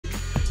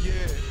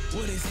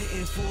What is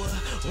hitting for?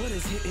 What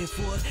is hitting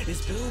for?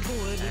 It's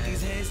billboard with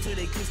these hands till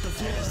they kiss the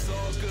floor. It's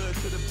all good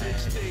to the big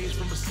stage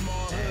from a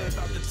small hood,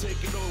 about to take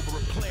it over.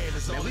 A plan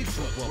is all we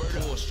grew up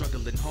poor,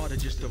 struggling harder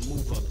just to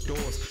move up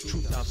doors.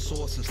 Truth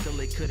outsourced and still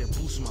they couldn't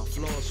boost my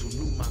flaws. Who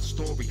knew my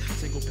story?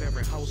 Single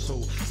parent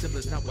household,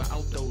 siblings not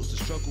without those. The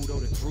struggle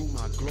though that grew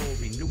my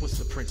glory. Newest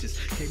apprentice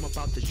came up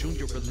out the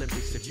Junior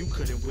Olympics. If you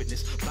couldn't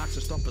witness,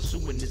 boxers start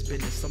pursuing this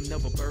business. I'm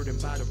never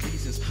burdened by the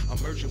reasons.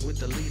 Emerging with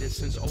the leaders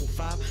since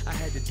 05. I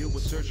had to deal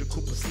with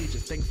surgical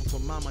procedures. Thankful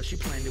for mama, she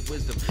planted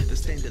wisdom to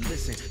stand and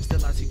listen.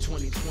 Still I see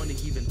 2020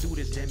 even through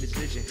this damaged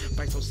vision.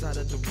 Fights outside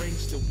of the ring,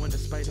 still won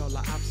despite all the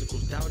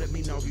obstacles. Doubted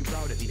me, now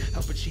rerouted me.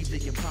 Help achieve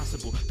the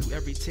impossible through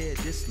every tear,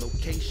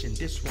 dislocation.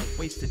 This won't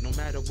waste it, no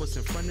matter what's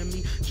in front of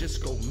me.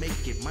 Just go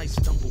make it. Might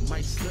stumble,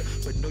 might slip,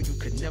 but no, you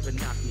could never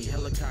knock me.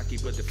 Hella cocky,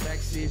 but the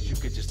fact is you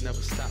could just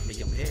never stop me.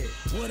 I'm here.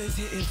 What is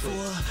hitting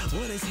for?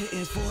 What is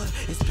hitting for?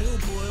 It's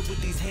billboard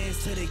with these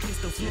hands till they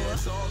kiss the floor. Yeah,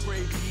 it's all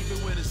great, even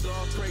when it's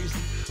all crazy.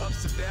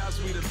 Ups and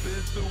downs, we done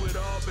been through it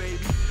all, baby.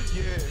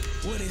 Yeah.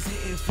 What is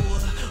hitting for?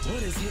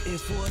 What is hitting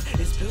for?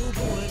 It's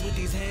billboard with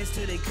these hands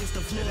till they kiss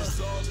the floor. And it's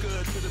all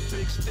good to the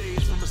big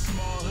stage from a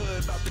small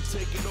hood, about to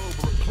take it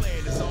over. A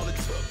plan is all it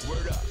took.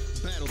 Word up.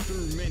 Battled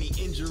through many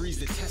injuries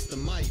that test the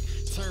might.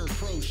 Turned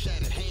pro,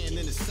 shattered hand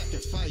in the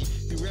second fight.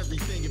 Through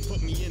everything it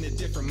put me in a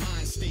different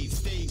mind state.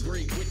 Stayed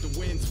great with the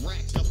wins,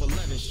 racked up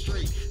 11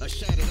 straight. A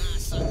shattered eye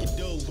socket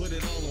dough, put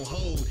it all on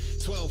hold.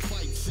 12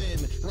 fights in,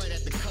 right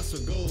at the cusp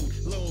of gold.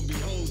 Lo and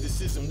behold, this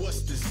isn't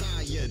what's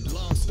desired.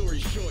 Long story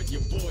short,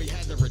 your boy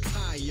had to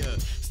retire.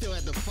 Still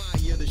had the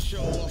fire to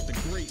show off the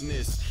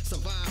greatness.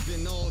 Survived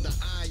in all the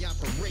eye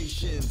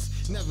operations.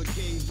 Never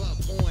gave up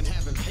on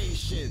having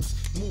patience.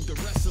 Moved to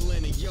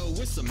wrestling and yo,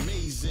 it's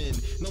amazing.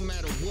 No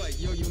matter what,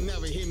 yo, you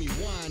never hear me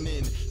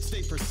whining.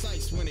 Stay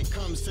precise when it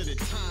comes to the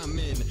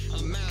timing.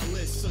 I'm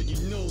malice, so you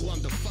know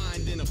I'm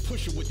defined. A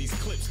pusher with these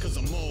clips, cause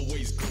I'm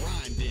always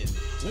grinding.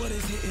 What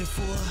is hitting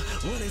for?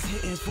 What is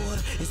hitting for?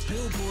 It's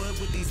billboard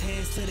with these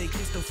hands till they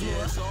kiss the floor.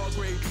 Yeah, it's all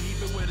great,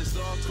 even when it's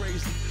all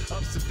crazy.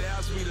 Ups and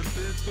downs, we done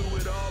been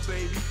through it all,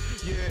 baby.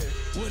 Yeah.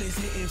 What is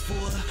hitting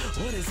for?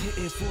 What is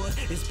hitting for?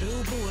 It's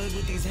billboard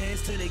with these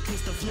hands till they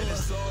kiss the floor. And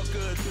it's all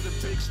good to the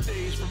big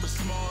stage from a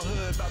small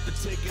hood, about to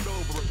take it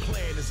over. A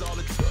plan is all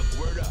it took.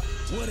 Word up.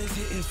 What is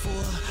hitting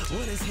for?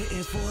 What is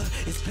hitting for?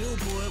 It's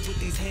billboard with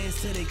these hands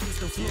till they kiss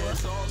the floor. Yeah,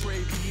 it's all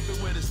great, even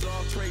when it's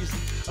all crazy.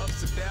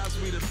 Ups and downs,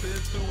 we done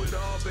been through it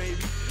all,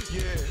 baby.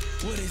 Yeah.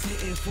 What is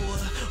hitting for?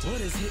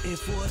 What is hitting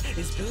for?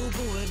 It's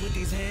billboard with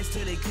these hands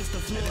till they kiss the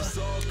floor. And it's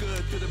all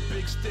good to the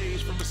big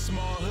stage from a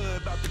small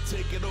hood, about to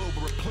take it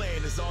over. A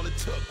plan is all it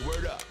took.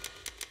 Word up.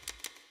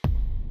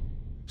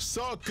 It's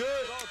all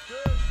good.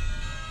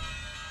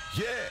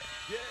 Yeah.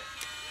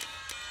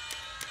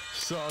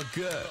 It's all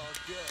good.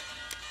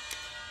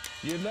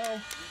 You know?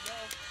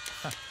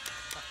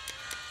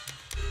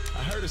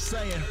 I heard a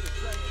saying,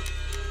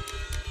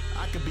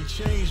 I can be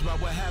changed by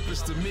what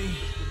happens to me,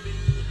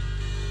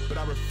 but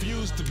I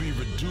refuse to be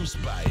reduced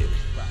by it.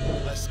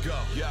 Let's go.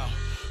 Yo.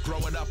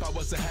 Growing up, I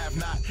was a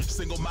have-not.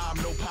 Single mom,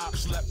 no pop.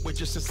 Slept with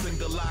just a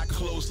single eye,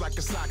 closed like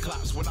a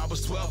cyclops. When I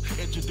was 12,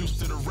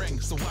 introduced to the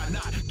ring, so why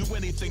not do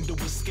anything to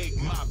escape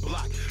my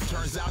block?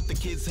 Turns out the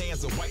kid's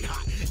hands are white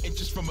hot,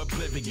 inches from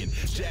oblivion.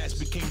 Jazz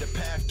became the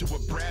path to a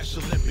brash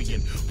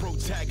Olympian.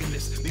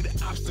 Protagonist,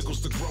 needed obstacles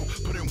to grow.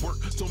 Put in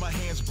work till my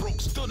hands broke,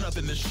 still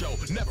nothing to show.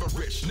 Never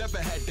rich, never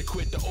had to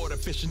quit to order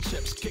fish and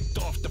chips. Kicked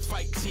off the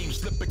fight team,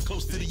 slipping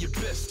close to the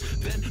abyss.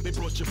 Then they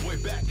brought your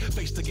boy back,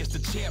 faced against the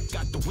champ.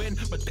 Got the win,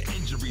 but the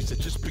injury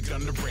had just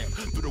begun to ramp.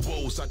 Through the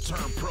woes, I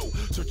turned pro,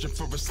 searching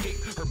for escape.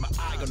 Heard my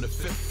eye on the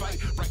fifth fight,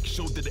 right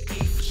shoulder to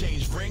eighth.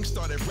 Changed ring,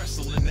 started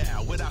wrestling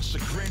now. Without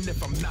chagrin,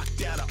 if I'm knocked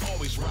down, I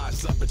always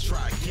rise up and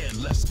try again.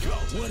 Let's go.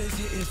 What is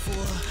hitting for?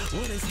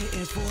 What is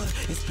hitting for?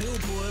 It's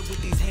billboard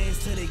with these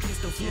hands till they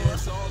kiss the floor. Yeah,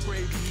 it's all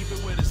great, even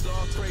when it's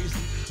all crazy.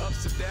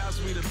 Ups and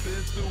downs, we done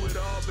been through it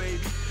all,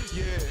 baby.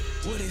 Yeah.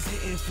 What is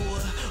hitting for?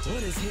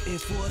 What is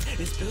hitting for?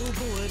 It's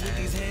billboard with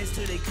these hands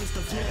till they kiss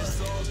the floor. And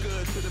it's all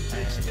good to the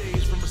big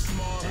stage from a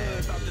small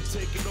hood, about to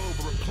take it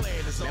over. A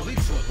plan is all we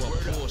it took. grew up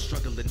poor,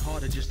 struggling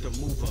harder just to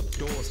move up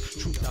doors.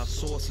 Truth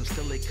outsourced and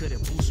still they couldn't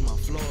boost my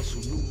flaws.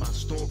 Who knew my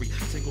story?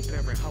 Single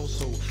parent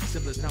household,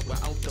 siblings not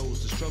without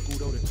those. The struggle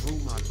though that grew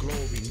my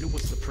glory.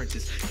 Newest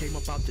apprentice came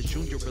up out the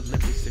Junior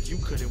Olympics. If you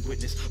couldn't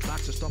witness,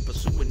 boxers start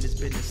pursuing this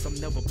business. I'm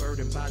never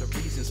burdened by the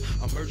reasons.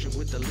 Emerging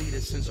with the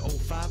leaders since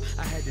 05.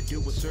 I had to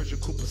deal with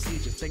surgical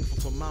procedures.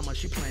 Thankful for mama,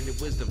 she planted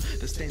wisdom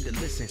to stand and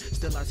listen.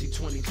 Still I see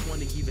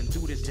 2020 even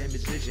through this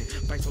damaged vision.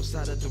 Fights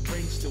outside of the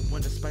ring, still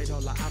won despite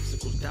all the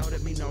obstacles.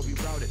 Doubted me, now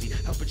rerouted me.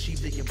 Help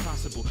achieve the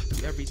impossible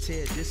through every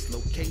tear,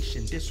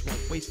 dislocation. This won't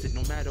waste it,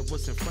 no matter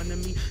what's in front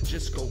of me.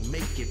 Just go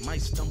make it.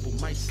 Might stumble,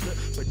 might slip,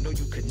 but no,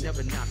 you could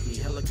never knock me.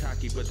 Hella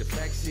cocky, but the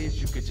fact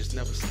is you could just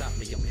never stop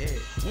me. I'm here.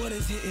 What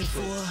is hitting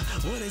for?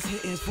 What is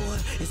hitting for?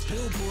 It's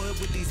billboard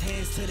with these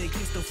hands till they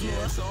kiss the floor.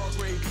 Yeah, it's all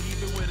great,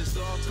 even when it's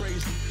all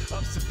crazy.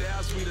 Ups and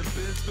downs, we done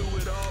been through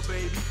it all,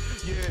 baby.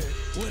 Yeah.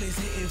 What is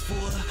hitting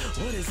for?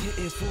 What is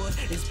hitting for?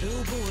 It's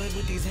billboard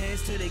with these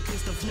hands till they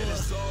kiss the floor. floor. And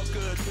it's all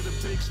good to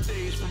the big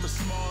stage from a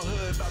small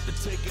hood, about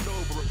to take it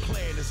over. A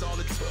plan is all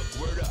it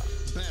took. Word up.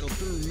 Battled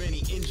through many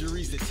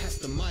injuries to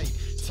test the might.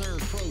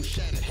 Turned pro,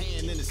 shattered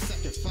hand in the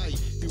second fight.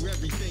 Through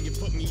everything, it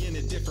put me in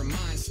a different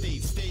mind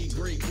state. Stayed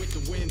great with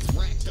the wins,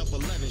 racked up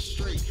 11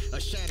 straight.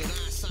 A shattered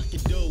eye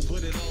socket dough,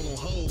 put it all on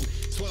hold.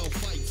 12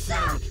 fights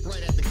in,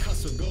 right at the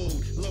cusp of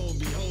gold. Lo and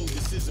behold,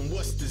 this isn't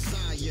what's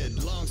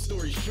desired. Long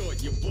story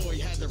short, your boy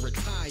had to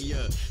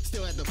retire.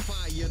 Still had the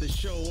fire to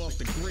show off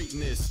the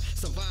greatness.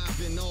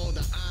 Surviving all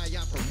the eye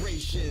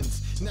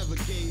operations. Never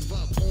gave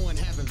up on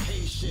having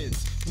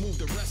patience. Moved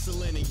to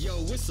wrestling and yo,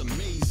 it's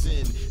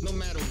amazing. No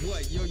matter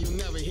what, yo, you'll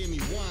never hear me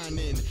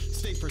whining.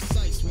 Stay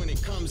precise when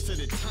it comes to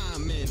the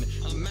timing.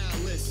 I'm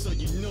malice, so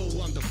you know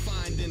I'm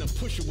defining a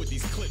pusher with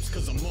these clips,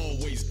 cause I'm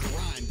always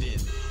grinding.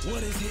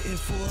 What is hitting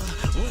for?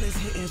 What is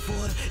hitting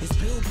for? It's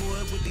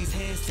billboard with these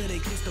hands till they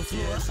kiss the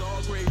floor. Yeah, it's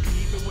all gravy,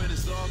 even when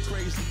it's all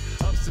crazy.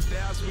 Ups and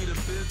downs, we done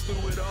been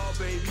through it all,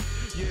 baby.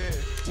 Yeah.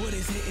 What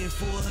is hitting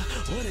for?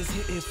 What is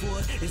hitting for?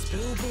 It's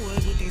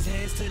billboard with these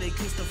hands till they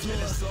kiss the floor.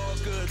 And it's all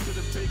good to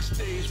the big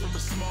stage from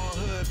a small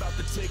hood, about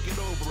to take it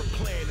over. A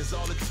plan is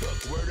all it took.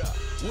 Word up.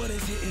 What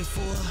is hitting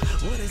for?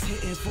 What is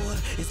hitting for?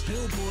 It's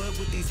billboard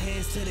with these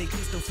hands till they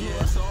kiss the floor.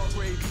 Yeah, it's all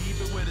gravy,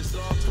 even when it's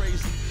all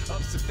crazy.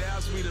 Ups and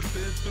downs, we done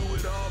been through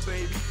it all,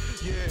 baby.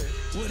 Yeah.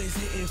 What is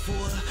hitting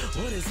for?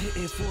 What is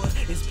hitting for?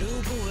 It's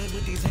billboard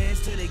with these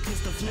hands till they kiss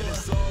the floor. And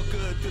it's all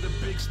good to the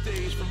big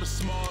stage from a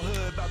small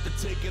hood, about to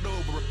take it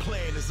over. A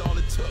plan is all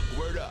it took.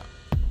 Word up.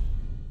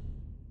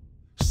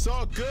 It's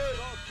all good.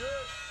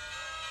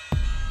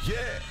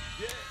 Yeah.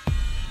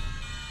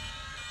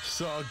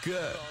 It's all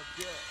good.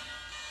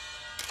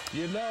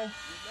 You know?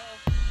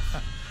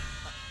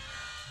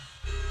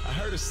 I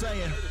heard a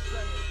saying,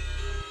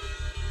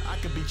 I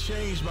can be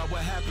changed by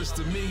what happens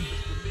to me,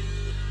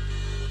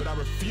 but I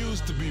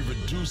refuse to be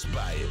reduced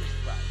by it.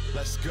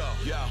 Let's go.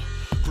 Yo.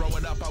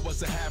 Growing up, I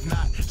was a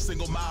have-not.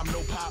 Single mom,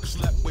 no pop.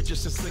 Slept with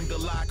just a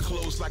single eye,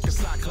 closed like a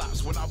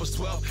cyclops. When I was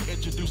 12,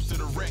 introduced to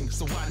the ring,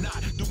 so why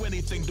not do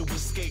anything to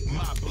escape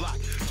my block?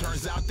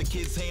 Turns out the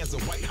kid's hands are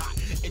white hot,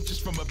 inches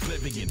from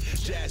oblivion.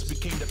 Jazz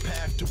became the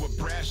path to a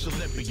brash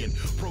Olympian.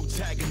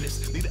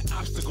 Protagonist, needed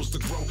obstacles to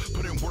grow.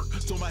 Put in work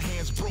till my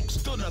hands broke,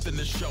 still nothing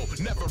to show.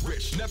 Never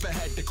rich, never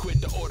had to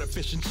quit to order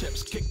fish and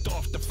chips. Kicked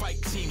off the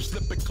fight team,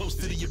 slipping close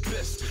to the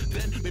abyss.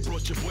 Then they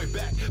brought your boy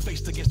back,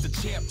 faced against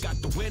the champ.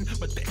 Got the win,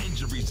 but the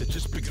injuries had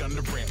just begun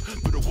to ramp.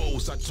 Through the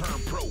woes, I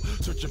turned pro,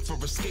 searching for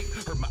escape.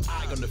 Hurt my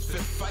eye on the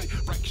 5th fight,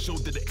 right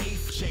shoulder to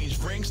 8th.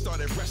 Changed ring,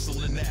 started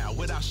wrestling now.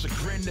 Without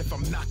chagrin, if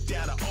I'm knocked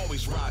down, I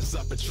always rise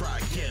up and try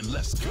again.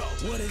 Let's go.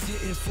 What is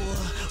hitting for?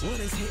 What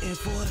is hitting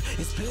for?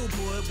 It's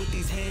billboard with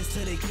these hands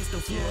till they kiss the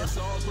floor. Yeah, it's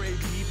all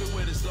gravy, even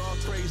when it's all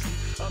crazy.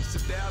 Ups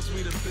and downs,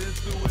 we done been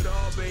through it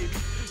all, baby.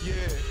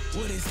 Yeah.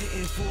 What is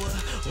hitting for?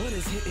 What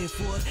is hitting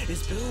for?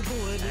 It's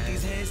billboard with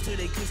these hands till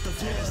they kiss the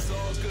floor. And it's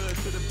all good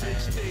to the big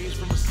stage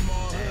from a small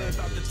hood,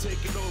 about to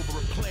take it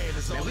over. A plan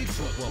is all we it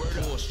took. grew up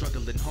poor,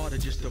 struggling harder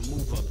just to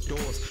move up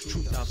doors.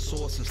 Truth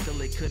outsourced and still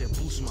they couldn't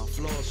boost my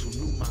flaws. Who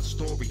knew my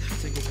story?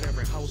 Single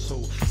parent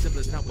household,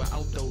 siblings not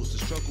without those. The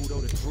struggle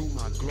though that grew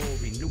my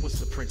glory.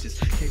 Newest apprentice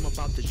came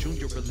about the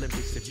Junior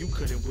Olympics. If you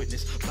couldn't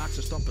witness,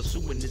 boxers start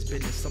pursuing this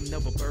business. I'm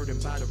never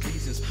burdened by the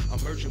reasons.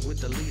 Emerging with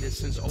the leaders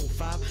since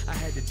 05. I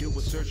had to deal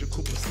with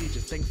surgical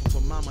procedures. Thankful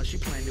for mama, she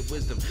planted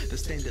wisdom to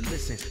stand and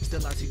listen.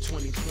 Still I see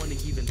 2020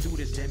 even through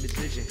this damaged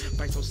vision.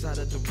 Fights outside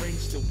of the ring,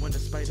 still won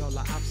despite all the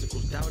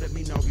obstacles. Doubted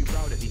me, now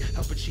rerouted me.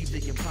 Help achieve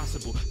the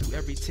impossible. Through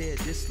every tear,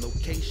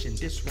 dislocation.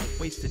 This won't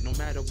waste it. No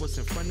matter what's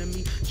in front of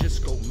me,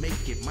 just go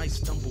make it. Might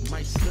stumble,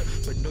 might slip,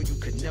 but no, you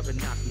could never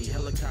knock me.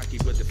 Hella cocky,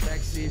 but the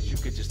fact is you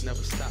could just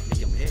never stop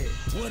me. I'm here.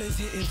 What is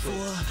hitting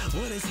for?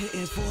 What is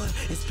hitting for?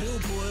 It's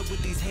billboard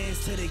with these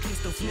hands till they kiss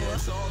the floor. Yeah,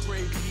 it's all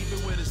gravy, even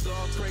when it's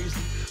all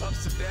crazy.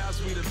 Ups and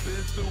downs, we done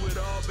been through it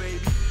all, baby.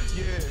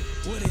 Yeah.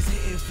 What is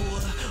hitting for?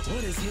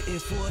 What is hitting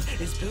for?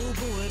 It's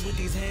billboard with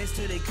these hands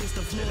till they kiss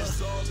the floor. And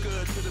it's all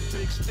good to the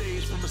big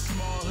stage from a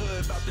small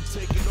hood, about to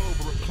take it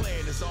over. A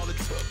plan is all it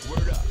took.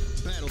 Word up.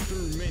 Battled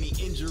through many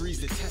injuries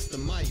to test the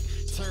might.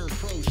 Turned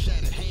pro,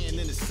 shattered hand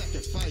in the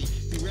second fight.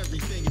 Through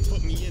everything, it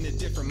put me in a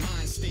different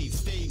mind state.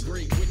 Stayed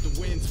great with the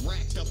wins,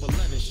 racked up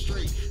 11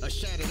 straight. A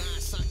shattered eye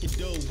socket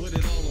dough, put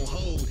it all on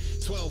hold.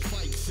 12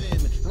 fights in,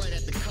 right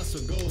at the cusp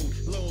of gold.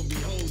 Lo and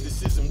behold,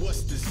 this isn't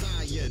what's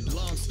desired.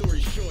 Long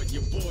story short,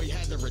 your boy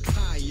had to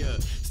retire.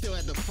 Still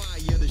had the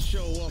fire to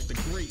show off the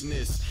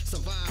greatness.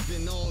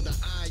 Surviving all the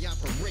eye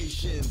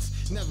operations.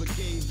 Never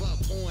gave up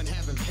on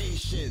having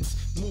patience.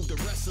 Moved to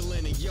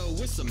wrestling and yo,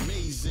 it's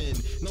amazing.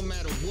 No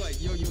matter what,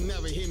 yo, you'll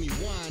never hear me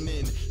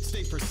whining.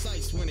 Stay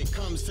precise when it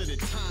comes to the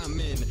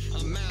timing.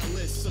 I'm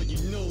malice, so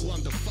you know I'm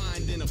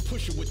defined in a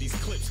pusher with these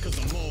clips, cause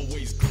I'm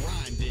always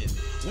grinding.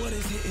 What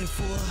is hitting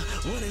for?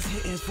 What is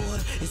hitting for?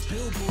 It's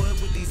billboard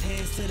with these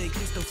hands till they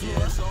kiss the floor.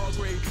 Yeah, it's all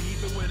gravy,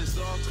 even when it's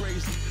all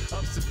crazy.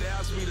 Ups and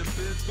downs, we done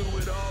been through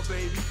it all,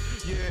 baby.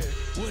 Yeah.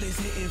 What is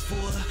hitting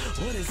for?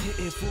 What is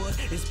hitting for?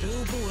 It's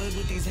billboard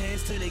with these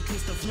hands till they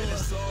kiss the floor. And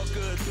it's all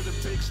good to the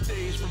big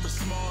stage from a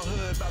small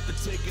hood, about to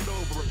take it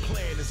over. A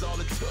plan is all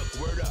it took.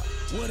 Word up.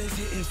 What is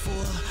hitting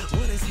for?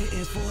 What is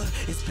hitting for?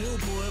 It's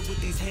billboard with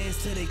these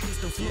hands till they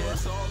kiss the floor. Yeah,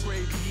 it's all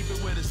gravy, even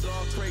when it's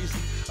all crazy.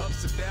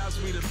 Ups and downs,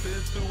 we done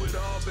been through it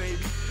all,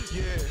 baby.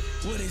 Yeah.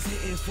 What is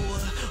hitting for?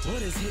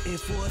 What is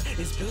hitting for?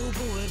 It's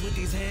billboard with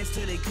these hands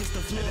till they kiss the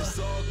floor. And it's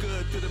all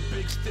good to the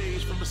big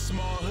stage from a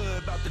small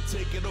hood, about to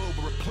take it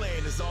over. A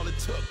plan is all it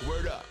took.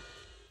 Word up.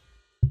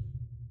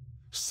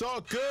 It's all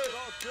good.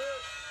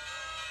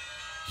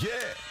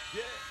 Yeah.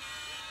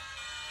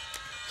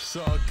 It's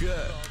all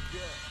good.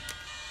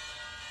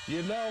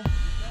 You know,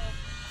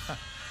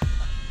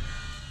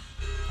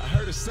 I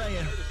heard a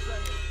saying,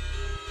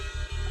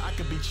 I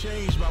could be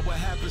changed by what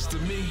happens to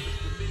me,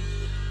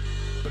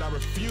 but I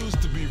refuse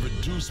to be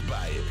reduced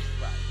by it.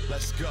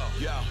 Let's go.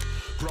 Yo.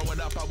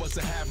 Growing up, I was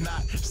a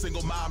have-not.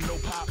 Single mom, no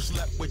pop.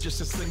 Slept with just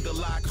a single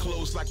eye,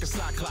 closed like a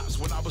cyclops.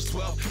 When I was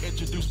 12,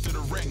 introduced to the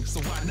ring, so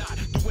why not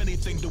do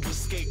anything to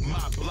escape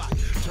my block?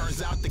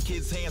 Turns out the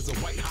kid's hands are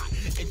white hot,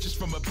 inches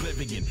from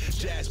oblivion.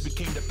 Jazz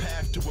became the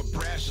path to a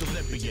brash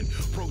Olympian.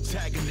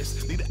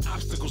 Protagonist, needed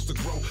obstacles to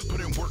grow.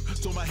 Put in work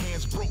till my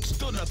hands broke,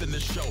 still nothing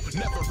to show.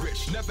 Never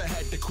rich, never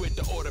had to quit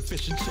to order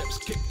fish and chips.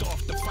 Kicked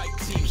off the fight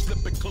team,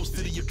 slipping close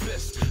to the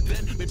abyss.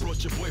 Then they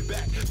brought your boy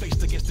back,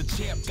 faced against the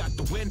champ. Got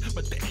the win,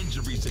 but the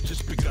injury had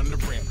just begun to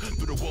ramp.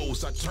 Through the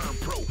woes, I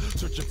turned pro,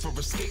 searching for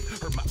escape.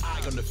 Heard my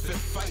eye on the 5th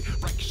fight,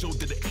 right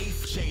shoulder the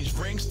 8th. Changed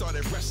ring,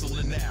 started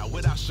wrestling now.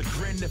 Without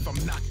chagrin, if I'm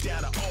knocked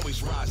down, I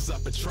always rise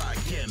up and try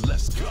again.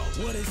 Let's go.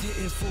 What is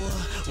hitting for?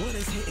 What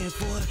is hitting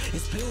for?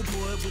 It's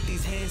billboard with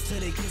these hands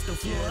till they kiss the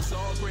floor. Yeah, it's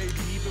all gravy,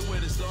 even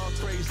when it's all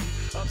crazy.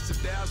 Ups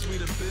and downs,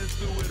 we done been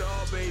through it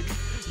all, baby.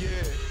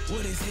 Yeah.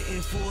 What is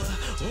hitting for?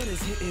 What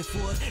is hitting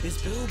for? It's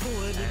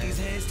billboard with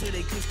these hands till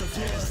they kiss the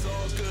floor. And it's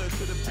all good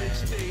to the big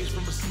stage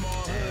from a small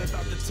hood,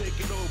 about to take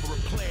it over. A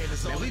plan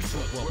is all it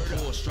took. We grew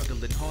up poor,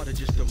 struggling harder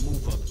just to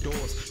move up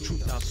doors.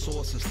 Truth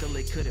outsourced and still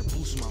they couldn't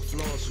boost my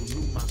flaws. Who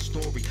knew my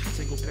story?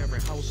 Single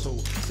parent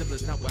household,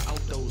 siblings not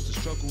without those. The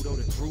struggle though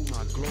that grew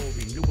my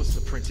glory. Newest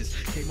apprentice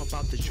came up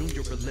out the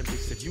Junior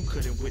Olympics. If you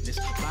couldn't witness,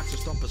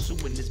 boxers start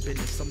pursuing this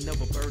business. I'm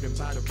never burdened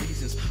by the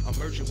reasons. I'm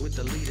merging with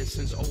the leaders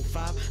since 05.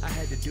 I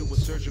had to deal with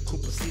surgical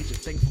procedure.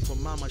 Thankful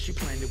for mama, she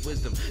planted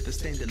wisdom to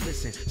stand and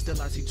listen.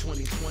 Still I see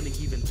 2020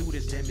 even through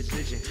this damaged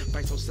vision.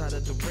 Fights outside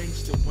of the ring,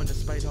 still won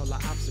despite all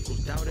our obstacles.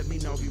 Doubted me,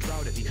 now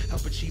rerouted me.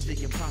 Help achieve the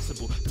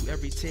impossible. Through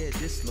every tear,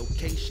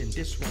 dislocation,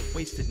 this won't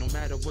waste it. No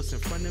matter what's in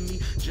front of me,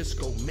 just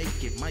go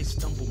make it. Might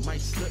stumble,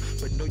 might slip,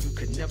 but no, you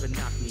could never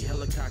knock me.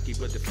 Hella cocky,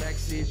 but the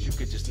fact is, you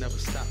could just never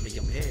stop me.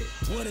 I'm here.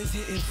 What is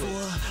hitting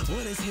for?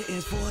 What is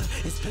hitting for?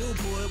 It's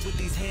billboard with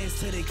these hands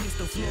till they kiss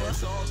the floor. Yeah,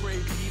 it's all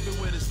gravy, even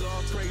when it's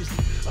all crazy.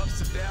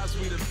 Ups and downs,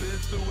 we done been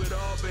through it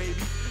all, baby.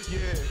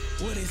 Yeah.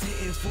 What is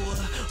hitting for?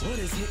 What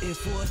is hitting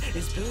for?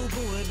 It's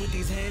billboard with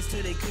these hands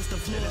till they kiss the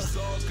floor. And it's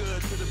all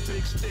good to the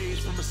big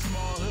stage from a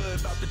small hood,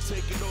 about to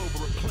take it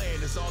over. A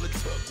plan is all it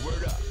took.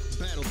 Word up.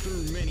 Battled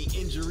through many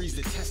injuries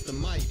to test the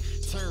might.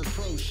 Turned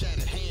pro,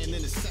 shattered hand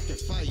in the second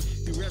fight.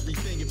 Through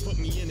everything, it put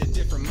me in a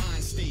different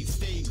mind state.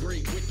 Stayed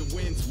great with the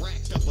wins,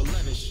 racked up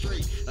 11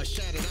 straight. A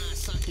shattered eye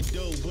socket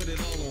dough, put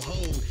it all on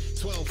hold.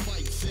 12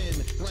 fights in,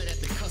 right at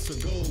the cusp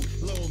of gold.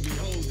 Lo and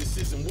behold, this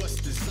isn't what's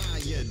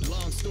desired.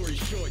 Long story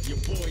short, your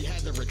boy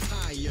had to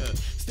retire.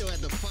 Still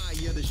had the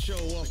fire to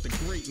show off the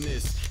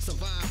greatness.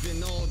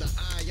 Surviving all the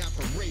eye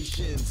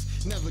operations.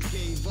 Never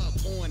gave up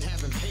on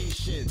having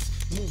patience.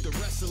 Moved to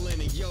wrestling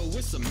and yo,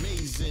 it's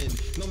amazing.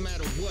 No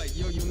matter what,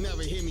 yo, you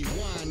never hear me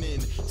whining.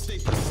 Stay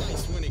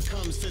precise when it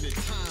comes to the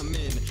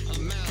timing.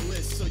 I'm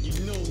malice, so you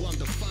know I'm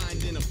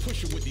defined in a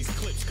pusher with these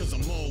clips, cause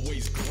I'm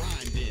always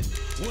grinding.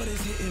 What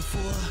is hitting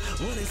for?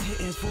 What is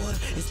hitting for?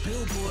 It's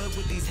billboard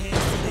with these hands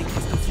till they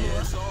kiss the floor.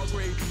 Yeah, it's all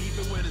gravy,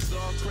 even when it's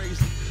all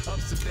crazy.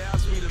 Ups and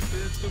downs, we done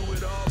been through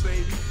it all,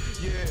 baby.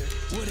 Yeah.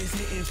 What is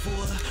hitting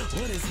for?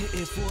 What is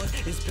hitting for?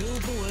 It's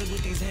billboard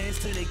with these hands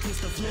till they kiss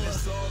the floor. And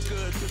it's all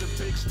good to the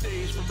big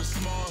stage from a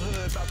small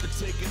hood, about to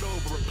take it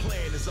over. A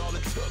plan is all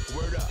it took.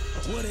 Word up.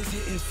 What is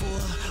hitting for?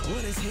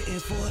 What is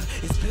hitting for?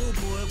 It's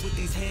billboard with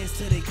these hands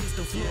till they kiss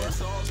the floor. Yeah,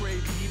 it's all gravy,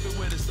 even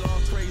when it's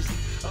all crazy.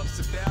 Ups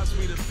and downs,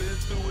 we done been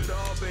through it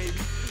all, baby.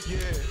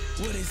 Yeah.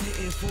 What is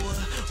hitting for?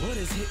 What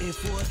is hitting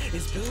for?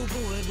 It's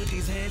billboard with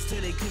these hands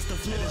till they kiss the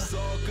floor. And it's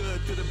all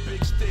good to the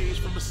big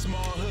stage from a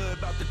small hood,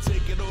 about to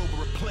take it over.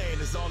 A plan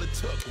is all it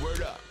took.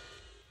 Word up.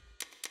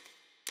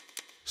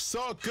 It's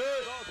all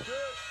good.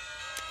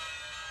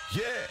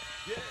 Yeah.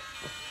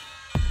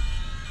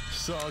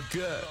 It's all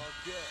good.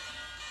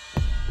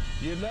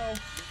 You know,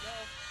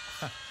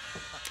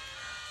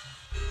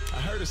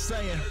 I heard a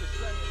saying,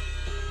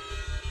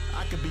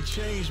 I could be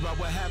changed by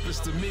what happens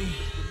to me,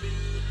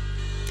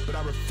 but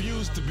I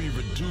refuse to be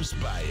reduced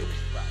by it.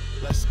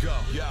 Let's go,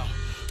 yo.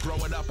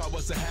 Growing up, I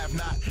was a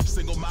have-not.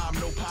 Single mom,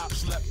 no pop.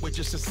 Slept with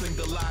just a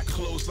single eye,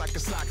 closed like a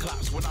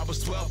cyclops. When I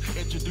was 12,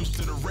 introduced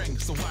to the ring,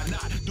 so why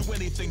not do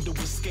anything to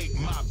escape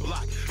my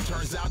block?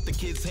 Turns out the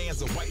kid's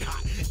hands are white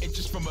hot,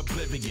 inches from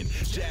oblivion.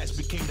 Jazz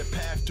became the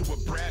path to a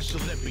brash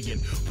Olympian.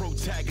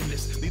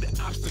 Protagonist, needed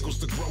obstacles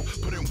to grow.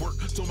 Put in work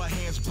till my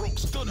hands broke,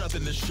 still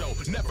nothing to show.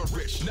 Never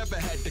rich, never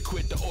had to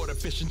quit to order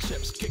fish and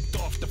chips. Kicked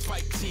off the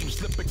fight team,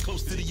 slipping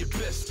close to the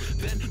abyss.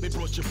 Then they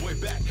brought your boy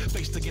back,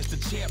 faced against the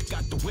champ.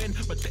 Got the win,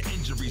 but the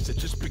injury had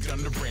just begun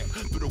to ramp.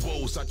 Through the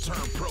woes I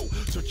turned pro,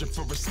 searching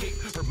for escape.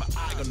 Heard my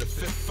eye on the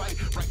 5th fight,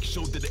 right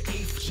shoulder the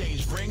 8th.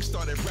 Changed ring,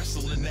 started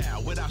wrestling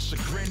now. Without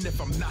chagrin, if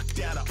I'm knocked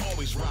down, I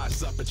always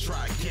rise up and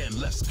try again.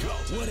 Let's go.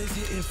 What is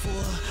hitting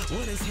for?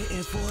 What is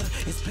hitting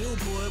for? It's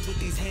billboard with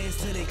these hands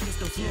till they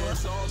kiss the floor. Yeah,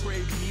 it's all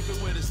gravy, even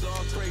when it's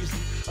all crazy.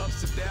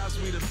 Ups and downs,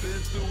 we done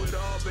been through it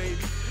all, baby.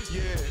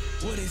 Yeah.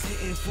 What is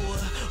hitting for?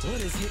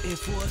 What is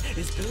hitting for?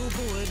 It's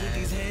billboard with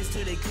these hands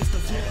till they kiss the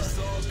floor. And it's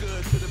all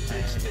good to the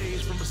big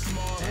stage from a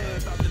small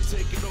hood, about to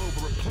take it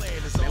over. A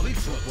plan is all we it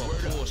grew took. up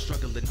Word poor, up.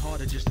 struggling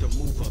harder just to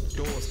move up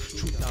doors.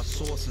 Truth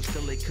outsourced and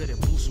still they couldn't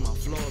boost my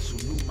flaws. Who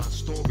knew my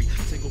story?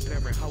 Single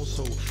parent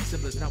household,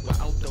 siblings not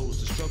without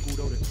those. The struggle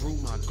though that grew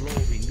my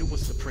glory.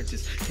 Newest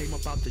apprentice came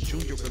about the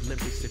Junior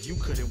Olympics. If you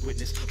couldn't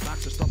witness,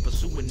 boxers start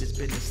pursuing this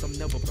business. I'm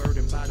never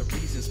burdened by the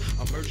reasons.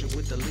 Emerging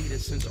with the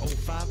leaders since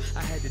 05.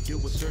 I had to deal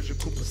with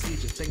surgical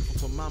procedures. Thankful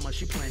for mama,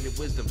 she planted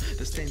wisdom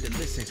to stand and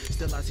listen.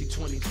 Still I see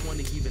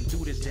 2020 even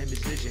through this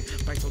damaged vision.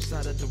 Fight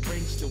outside of the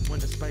ring, still win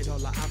despite all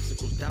the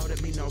obstacles.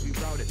 Doubted me, now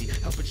rerouted me.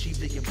 Help achieve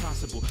the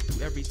impossible.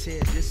 Through every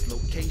tear,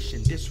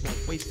 dislocation. This won't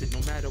waste it.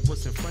 No matter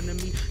what's in front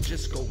of me,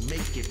 just go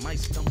make it. Might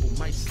stumble,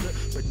 might slip,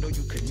 but no,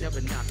 you could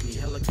never knock me.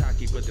 Hella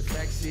cocky, but the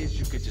fact is,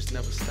 you could just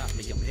never stop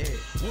me. I'm here.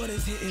 What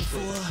is hitting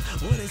for?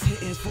 What is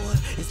hitting for?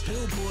 It's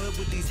billboard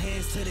with these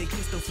hands till they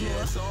kiss the floor.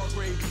 Yeah, it's all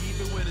gravy,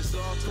 even when it's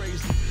all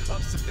crazy.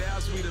 Ups and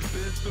downs, we done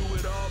been through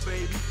it all,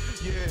 baby.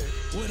 Yeah.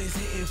 What is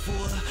hitting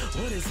for?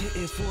 What is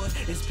hitting for?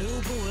 It's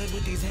billboard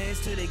with these hands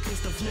till they kiss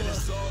the floor. And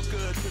it's all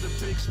good to the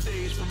big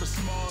stage from a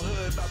small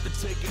hood, about to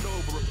take it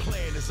over. A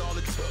plan is all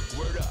it took.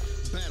 Word up.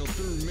 Battled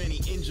through many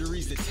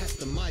injuries to test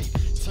the might.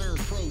 Turned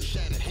pro,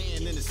 shattered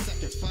hand in the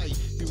second fight.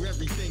 Through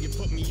everything, it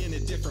put me in a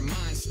different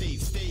mind state.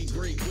 Stayed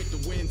great with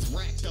the wins,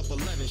 racked up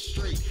 11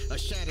 straight. A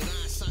shattered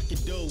eye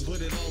socket dough,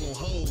 put it all on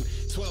hold.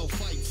 12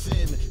 fights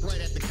in,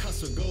 right at the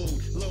cusp of gold.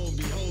 Lo and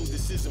behold,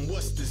 this isn't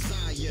what's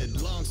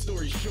desired. Long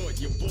story short,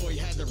 your boy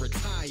had to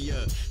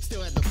retire.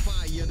 Still had the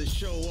fire to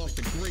show off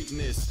the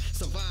greatness.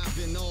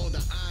 Surviving all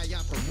the eye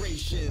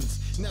operations.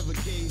 Never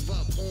gave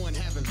up on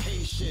having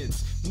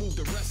patience. Moved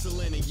to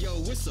wrestling and yo,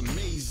 it's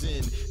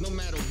amazing. No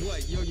matter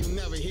what, yo, you'll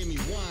never hear me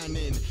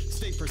whining.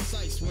 Stay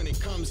precise when it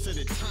comes to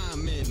the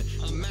timing.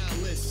 I'm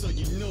malice, so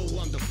you know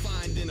I'm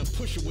defined in a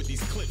pusher with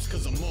these clips,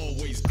 cause I'm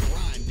always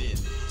grinding.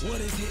 What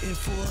is hitting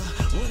for?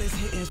 What is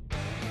hitting for?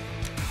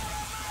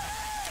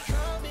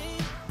 Call me,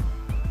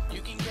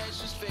 you can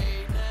catch this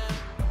fade now.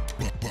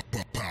 Play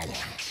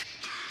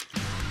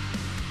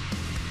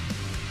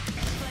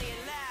it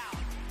loud.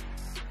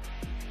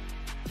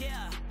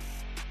 Yeah,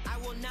 I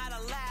will not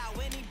allow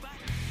anybody.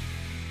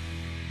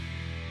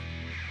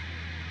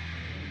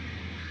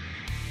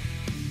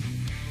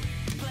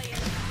 Play it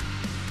loud.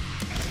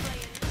 Play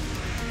it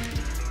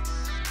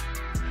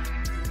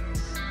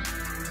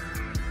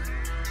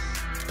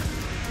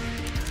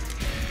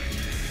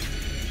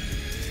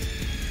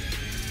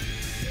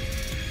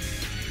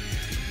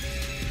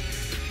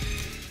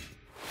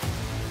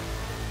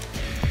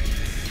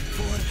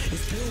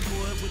It's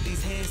billboard with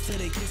these hands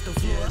till they kiss the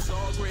floor. Yeah, it's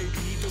all gravy,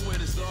 even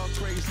when it's all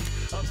crazy.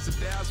 Ups and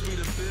downs, we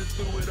done been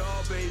through it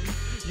all, baby.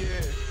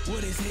 Yeah. What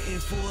is hitting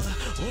for?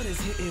 What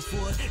is hitting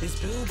for? It's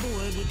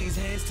billboard with these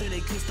hands till they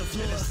kiss the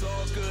floor. And it's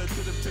all good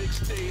to the big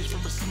stage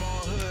from a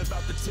small hood,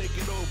 about to take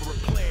it over. A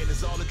plan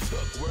is all it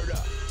took. Word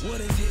up. What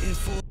is hitting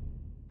for?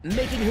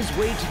 Making his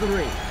way to the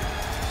ring,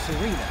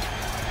 Saraya.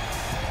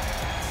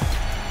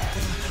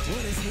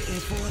 What is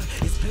hitting for?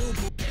 It's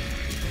billboard.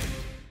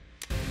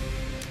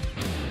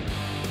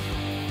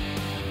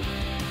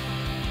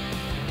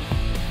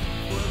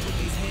 With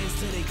these hands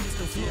till they kiss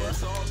the floor. Yeah,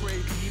 it's all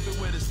gravy, even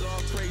when it's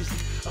all crazy.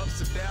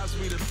 Ups and downs,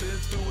 we done been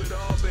through it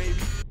all, baby.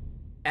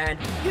 And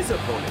his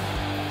opponent,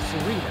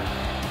 Saraya.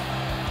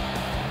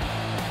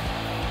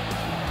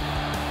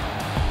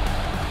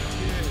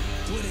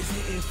 What is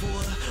hitting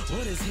for?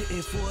 What is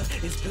hitting for?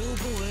 It's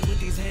billboard with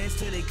these hands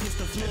till they kiss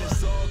the floor. And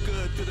it's all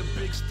good to the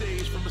big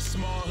stage from a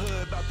small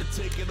hood, about to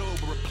take it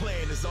over. A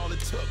plan is all it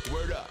took.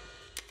 Word up.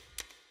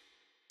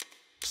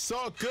 It's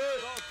all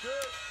good.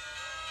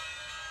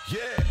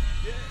 Yeah.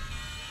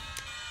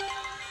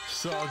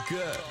 It's all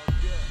good.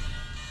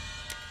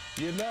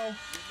 You know,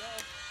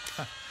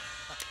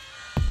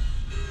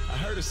 I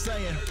heard a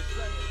saying,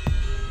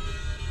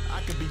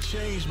 I could be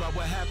changed by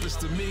what happens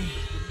to me,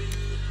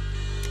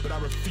 but I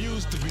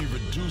refuse to be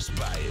reduced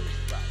by it.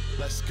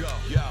 Let's go.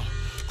 Yo.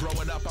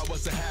 Growing up, I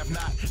was a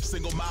have-not.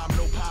 Single mom,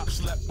 no pop.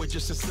 Slept with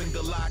just a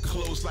single eye,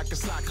 closed like a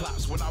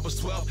cyclops. When I was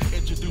 12,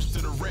 introduced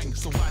to the ring,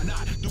 so why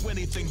not do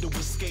anything to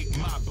escape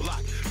my block?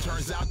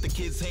 Turns out the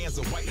kid's hands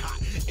are white hot,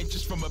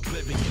 inches from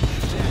oblivion.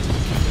 Jazz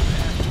became a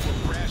path to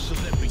a brash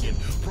Olympian.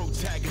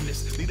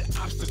 Protagonist, needed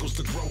obstacles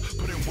to grow.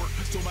 Put in work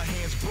till my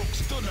hands broke,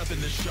 still nothing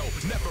to show.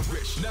 Never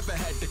rich, never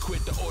had to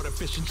quit to order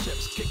fish and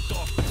chips. Kicked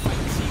off the fight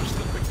team,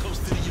 slipping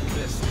close to the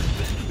abyss.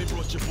 Then they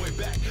brought your boy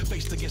back,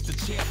 faced against the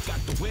champ.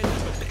 Got the win,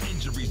 but the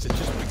injuries had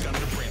just begun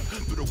to ramp.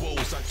 Through the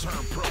woes, I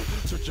turned pro,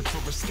 searching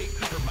for escape.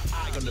 Hurt my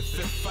eye on the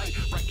fifth fight,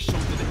 right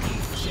shoulder to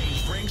knee.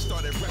 Changed ring,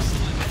 started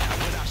wrestling now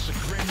without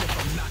chagrin. If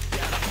I'm knocked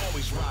out, I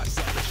always rise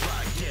up and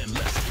try again.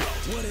 Let's go.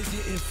 What is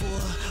hitting for?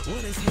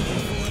 What is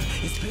hitting for?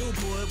 It's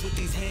billboard with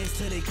these hands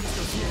till they kiss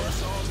the floor.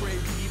 It's all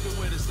gravy, even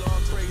when it's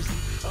all crazy.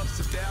 Ups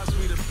and downs,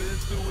 we done been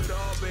through it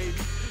all, baby.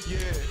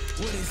 Yeah.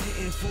 What is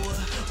hitting for?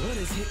 What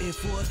is hitting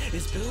for?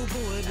 It's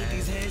billboard with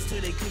these hands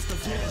till they kiss the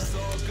floor. And it's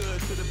all good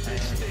to the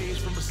big stage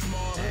from a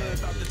small hood,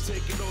 about to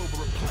take it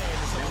over. A plan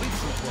is all We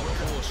grew up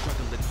poor,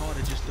 struggling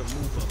harder just to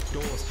move up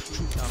doors.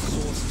 Truth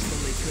outsourced, and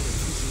still they couldn't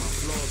use my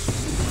flaws. Who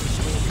knew my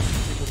story?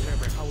 Single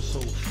parent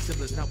household,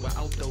 siblings not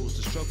without those.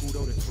 The struggle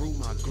though that grew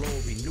my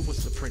glory.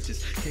 Newest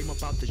apprentice came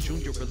about the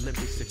Junior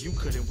Olympics. If you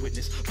couldn't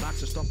witness,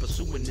 boxers start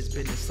pursuing this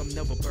business. I'm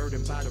never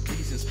burdened by the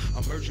reasons.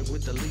 I'm merging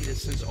with the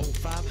leaders since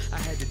 05. I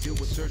had to deal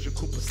with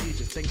surgical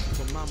procedures.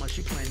 Thankful for mama,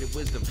 she planted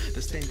wisdom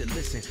to stand and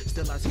listen.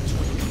 Still I see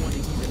 2020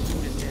 even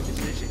through this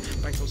damaged vision.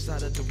 Right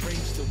outside of the ring,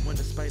 still won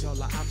despite all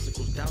the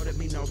obstacles. Doubted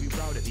me, now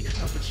rerouted me.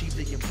 Help achieve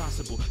the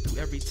impossible through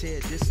every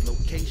tear,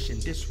 dislocation.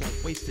 This won't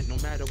waste it, no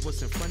matter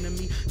what's in front of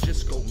me.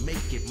 Just go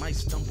make it. Might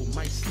stumble,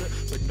 might slip,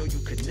 but no, you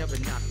could never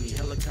knock me.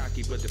 Hella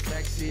cocky, but the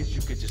fact is,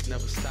 you could just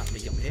never stop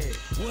me. I'm here.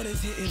 What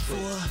is hitting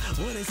for?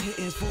 What is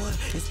hitting for?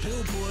 It's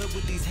billboard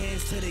with these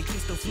hands till they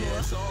kiss the floor. Yeah,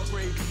 it's all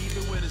gravy,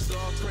 even when it's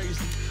all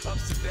crazy.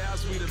 Ups and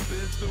downs, we done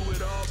been through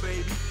it all,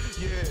 baby.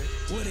 Yeah.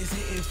 What is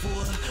hitting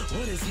for?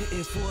 What is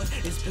hitting for?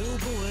 It's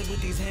billboard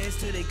with these hands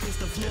till they kiss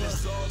the floor. And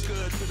it's all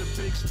good to the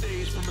big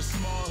stage from a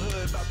small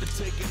hood, about to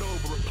take it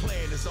over. A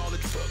plan is all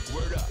it took.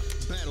 Word up.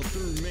 Battled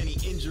through many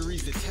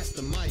injuries to test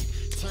the might.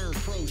 Turned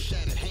pro,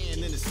 shattered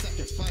hand in the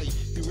second fight.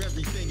 Through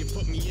everything, it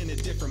put me in a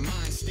different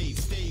mind state.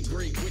 Stayed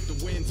great with the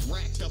wins,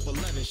 racked up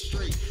 11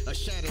 straight. A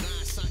shattered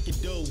eye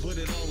socket dough, put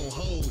it all on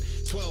hold.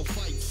 12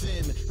 fights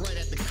in, right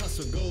at the cusp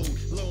of gold.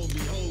 Lo and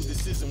behold,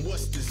 this isn't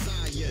what's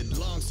desired.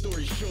 Long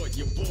story short,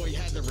 your boy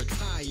had to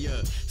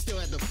retire. Still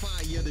had the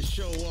fire to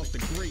show off the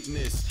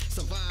greatness.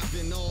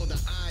 Surviving all the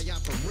eye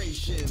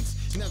operations.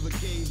 Never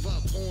gave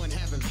up on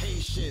having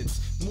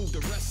patience. Moved to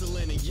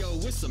wrestling and yo,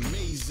 it's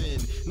amazing.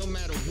 No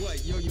matter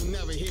what, yo, you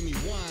never hear me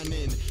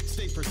whining.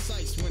 Stay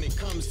precise when it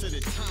comes to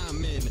the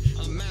timing.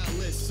 I'm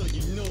malice, so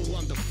you know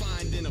I'm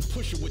defining a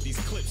pusher with these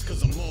clips,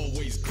 cause I'm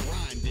always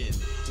grinding.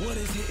 What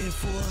is hitting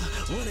for?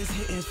 What is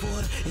hitting for?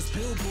 It's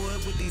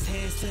billboard with these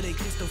hands till they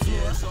kiss the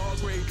floor. Yeah, it's all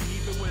gravy,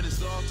 even when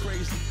it's all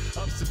crazy.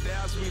 Ups and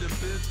downs, we done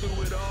been through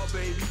it all,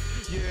 baby.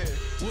 Yeah.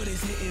 What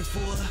is hitting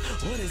for?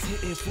 What is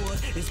hitting for?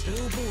 It's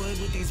billboard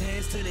with these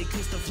hands till they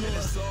kiss the floor. And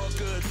it's all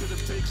good to the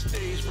big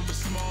stage from a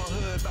small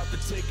hood, about to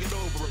take it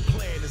over. A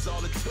plan is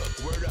all it took.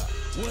 Word up.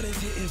 What is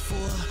hitting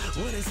for?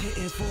 What is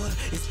hitting for?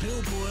 It's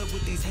billboard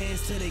with these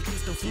hands till they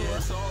kiss the floor. Yeah,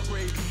 it's all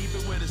gravy,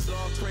 even when it's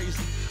all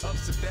crazy.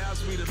 Ups and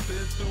downs, we done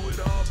been through it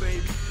all,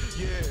 baby.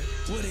 Yeah.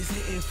 What is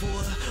hitting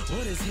for?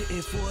 What is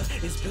hitting for?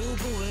 It's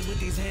billboard with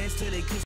these hands till they kiss